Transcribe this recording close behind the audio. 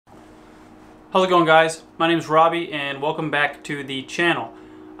How's it going, guys? My name is Robbie and welcome back to the channel.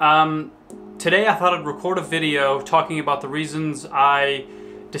 Today I thought I'd record a video talking about the reasons I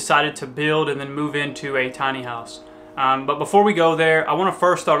decided to build and then move into a tiny house. But before we go there, I want to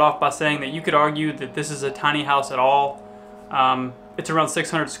first start off by saying that you could argue that this is a tiny house at all. It's around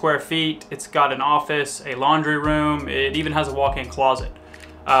 600 square feet. It's got an office, a laundry room. It even has a walk-in closet.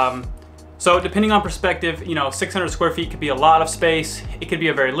 So depending on perspective, 600 square feet could be a lot of space. It could be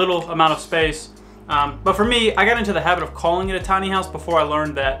a very little amount of space. But for me, I got into the habit of calling it a tiny house before I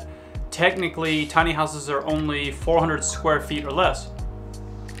learned that technically tiny houses are only 400 square feet or less.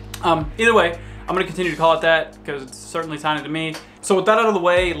 Either way, I'm gonna continue to call it that because it's certainly tiny to me. So with that out of the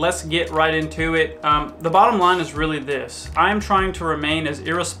way, let's get right into it. The bottom line is really this. I am trying to remain as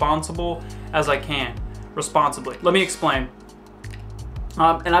irresponsible as I can, responsibly. Let me explain.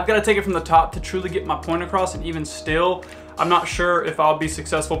 And I've got to take it from the top to truly get my point across, and even still, I'm not sure if I'll be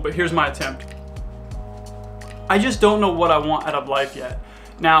successful, but here's my attempt. I just don't know what I want out of life yet.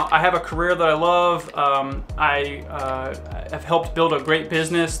 Now, I have a career that I love. I have helped build a great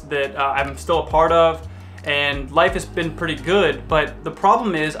business that I'm still a part of, and life has been pretty good, but the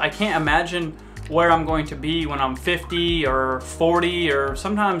problem is I can't imagine where I'm going to be when I'm 50 or 40 or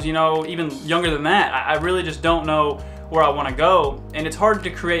sometimes, even younger than that. I really just don't know where I want to go, and it's hard to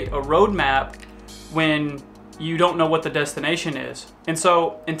create a roadmap when you don't know what the destination is. And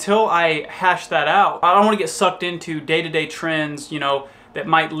so until I hash that out, I don't want to get sucked into day-to-day trends, that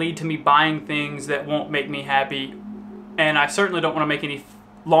might lead to me buying things that won't make me happy. And I certainly don't want to make any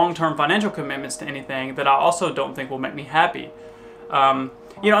long-term financial commitments to anything that I also don't think will make me happy.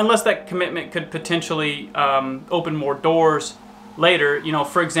 Unless that commitment could potentially open more doors later.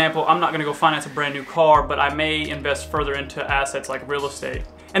 For example, I'm not going to go finance a brand new car, but I may invest further into assets like real estate.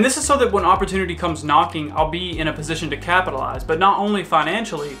 And this is so that when opportunity comes knocking, I'll be in a position to capitalize, but not only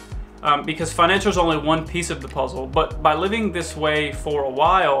financially, because financial is only one piece of the puzzle, but by living this way for a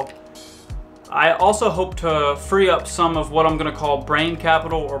while, I also hope to free up some of what I'm going to call brain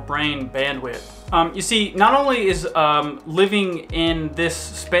capital or brain bandwidth. You see, not only is living in this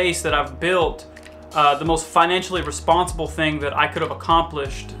space that I've built the most financially responsible thing that I could have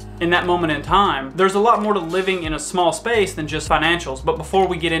accomplished in that moment in time, there's a lot more to living in a small space than just financials. But before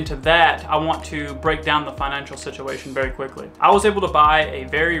we get into that, I want to break down the financial situation very quickly. I was able to buy a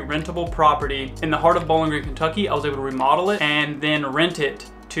very rentable property in the heart of Bowling Green, Kentucky. I was able to remodel it and then rent it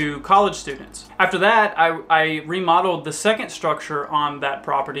to college students. After that, I remodeled the second structure on that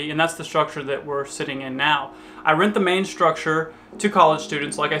property, and that's the structure that we're sitting in now. I rent the main structure to college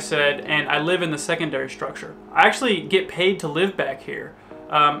students, like I said, and I live in the secondary structure. I actually get paid to live back here.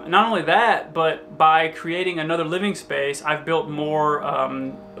 Not only that, but by creating another living space, I've built more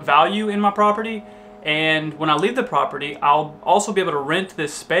value in my property, and when I leave the property, I'll also be able to rent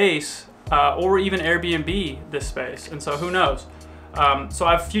this space or even Airbnb this space, and so who knows. So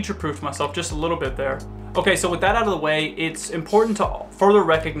I've future-proofed myself just a little bit there. Okay, so with that out of the way, it's important to further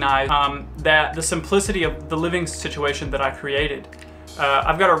recognize that the simplicity of the living situation that I created.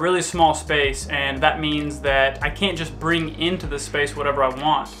 I've got a really small space, and that means that I can't just bring into the space whatever I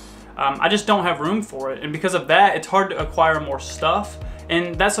want. I just don't have room for it, and because of that, it's hard to acquire more stuff,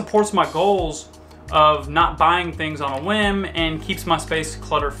 and that supports my goals of not buying things on a whim and keeps my space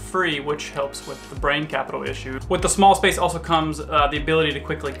clutter-free, which helps with the brain capital issue. With the small space also comes the ability to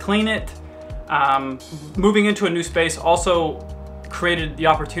quickly clean it. Moving into a new space also created the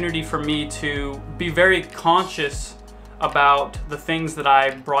opportunity for me to be very conscious about the things that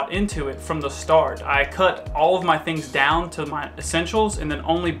I brought into it from the start. I cut all of my things down to my essentials and then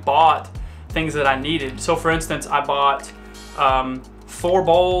only bought things that I needed. So for instance, I bought 4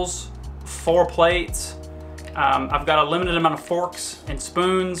 bowls, 4 plates. I've got a limited amount of forks and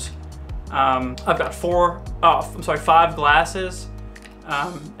spoons. I've got 5 glasses.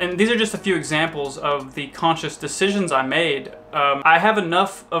 And these are just a few examples of the conscious decisions I made. I have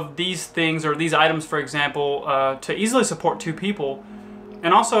enough of these things, or these items for example, to easily support 2 people.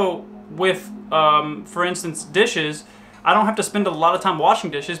 And also with, for instance, dishes, I don't have to spend a lot of time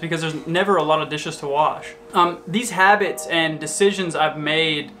washing dishes because there's never a lot of dishes to wash. These habits and decisions I've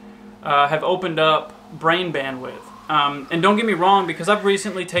made have opened up brain bandwidth. And don't get me wrong, because I've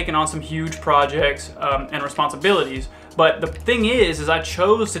recently taken on some huge projects and responsibilities, but the thing is I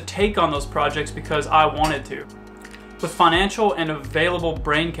chose to take on those projects because I wanted to. With financial and available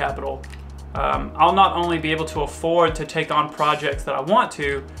brain capital, I'll not only be able to afford to take on projects that I want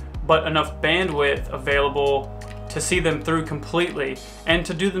to, but enough bandwidth available to see them through completely and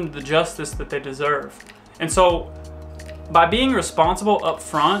to do them the justice that they deserve. And so by being responsible up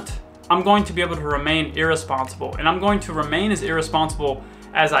front, I'm going to be able to remain irresponsible, and I'm going to remain as irresponsible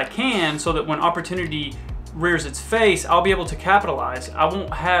as I can, so that when opportunity rears its face, I'll be able to capitalize. I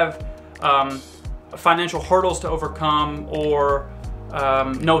won't have financial hurdles to overcome, or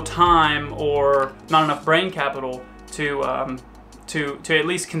no time, or not enough brain capital to at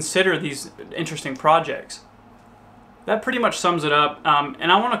least consider these interesting projects. That pretty much sums it up,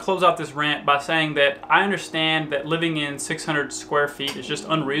 and I want to close out this rant by saying that I understand that living in 600 square feet is just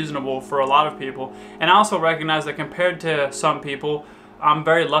unreasonable for a lot of people, and I also recognize that compared to some people, I'm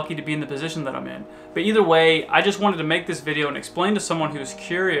very lucky to be in the position that I'm in. But either way, I just wanted to make this video and explain to someone who's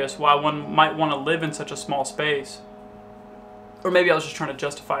curious why one might want to live in such a small space. Or maybe I was just trying to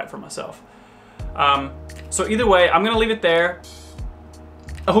justify it for myself. So either way, I'm going to leave it there.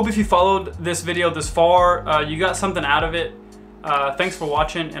 I hope if you followed this video this far, you got something out of it. Thanks for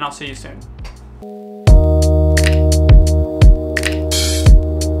watching, and I'll see you soon.